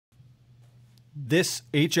This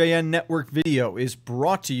HAN Network video is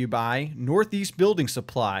brought to you by Northeast Building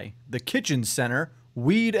Supply, the Kitchen Center,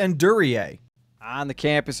 Weed and Duryea. On the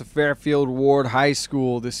campus of Fairfield Warde High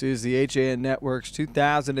School, this is the HAN Network's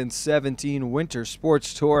 2017 Winter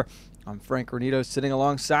Sports Tour. I'm Frank Granito, sitting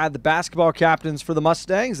alongside the basketball captains for the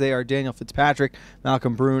Mustangs. They are Daniel Fitzpatrick,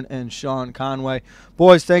 Malcolm Brune, and Sean Conway.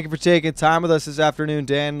 Boys, thank you for taking time with us this afternoon.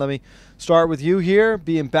 Dan, let me start with you here.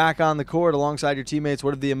 Being back on the court alongside your teammates,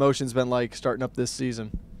 what have the emotions been like starting up this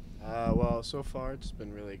season? Well, so far it's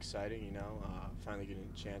been really exciting, finally getting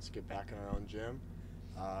a chance to get back in our own gym.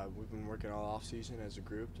 We've been working all off-season as a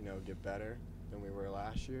group, get better than we were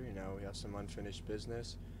last year. We have some unfinished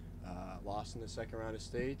business. Lost in the second round of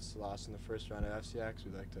states, lost in the first round of FCIAC.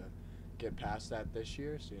 We'd like to get past that this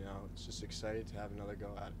year, so it's just excited to have another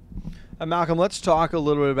go at it. Malcolm, let's talk a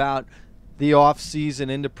little bit about the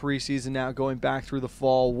off-season into preseason now, going back through the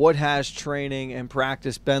fall. What has training and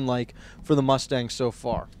practice been like for the Mustangs so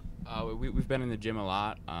far? We've been in the gym a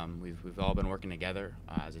lot. We've all been working together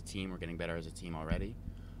as a team. We're getting better as a team already.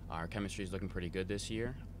 Our chemistry is looking pretty good this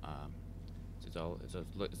year.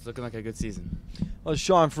 It's looking like a good season. Well,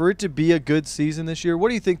 Sean, for it to be a good season this year, what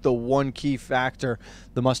do you think the one key factor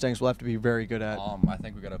the Mustangs will have to be very good at? I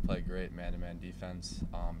think we got to play great man-to-man defense,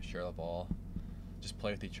 share the ball, just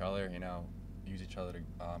play with each other, use each other to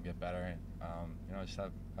get better, just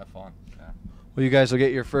have fun. Yeah. Well, you guys will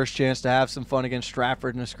get your first chance to have some fun against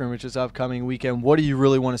Stratford in the scrimmage this upcoming weekend. What do you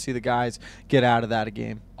really want to see the guys get out of that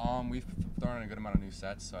game? We've thrown in a good amount of new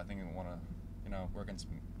sets, so I think we want to, work on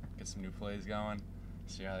get some new plays going,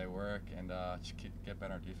 see how they work, and just get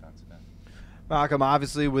better on defense. Yeah. Malcolm,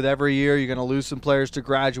 obviously with every year you're going to lose some players to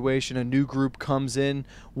graduation, a new group comes in.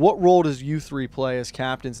 What role does you three play as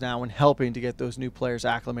captains now in helping to get those new players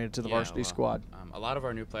acclimated to the varsity squad? A lot of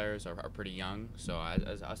our new players are pretty young, so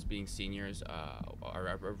as us being seniors,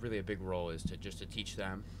 our really a big role is to teach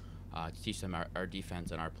them our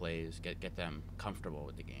defense and our plays, get them comfortable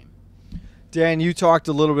with the game. Dan, you talked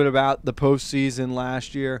a little bit about the postseason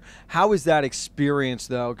last year. How is that experience,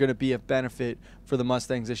 though, going to be a benefit for the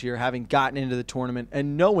Mustangs this year, having gotten into the tournament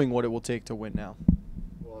and knowing what it will take to win now?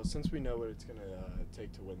 Well, since we know what it's going to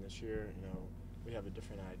take to win this year, we have a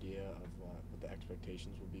different idea of what the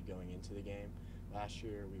expectations will be going into the game. Last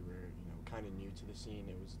year, we were, kind of new to the scene.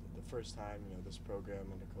 It was the first time, this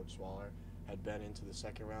program under Coach Swaller had been into the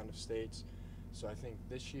second round of states. So I think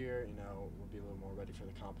this year, we'll be a little more ready for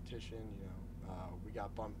the competition. We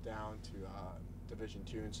got bumped down to Division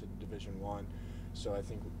II instead of Division I. So I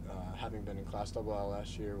think having been in Class AA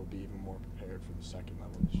last year, we'll be even more prepared for the second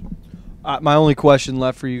level this year. My only question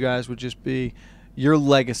left for you guys would just be your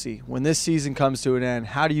legacy. When this season comes to an end,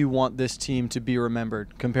 how do you want this team to be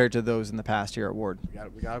remembered compared to those in the past here at Warde?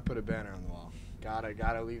 We got to put a banner on the wall.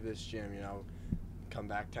 Gotta leave this gym, come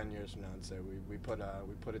back 10 years from now and say we put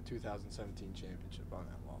a 2017 championship on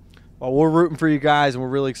that wall. Well, we're rooting for you guys, and we're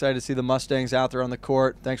really excited to see the Mustangs out there on the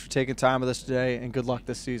court. Thanks for taking time with us today, and good luck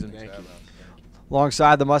this season. Thank you.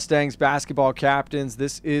 Alongside the Mustangs basketball captains,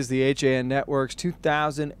 this is the HAN Network's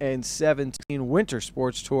 2017 Winter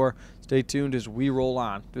Sports Tour. Stay tuned as we roll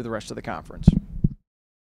on through the rest of the conference.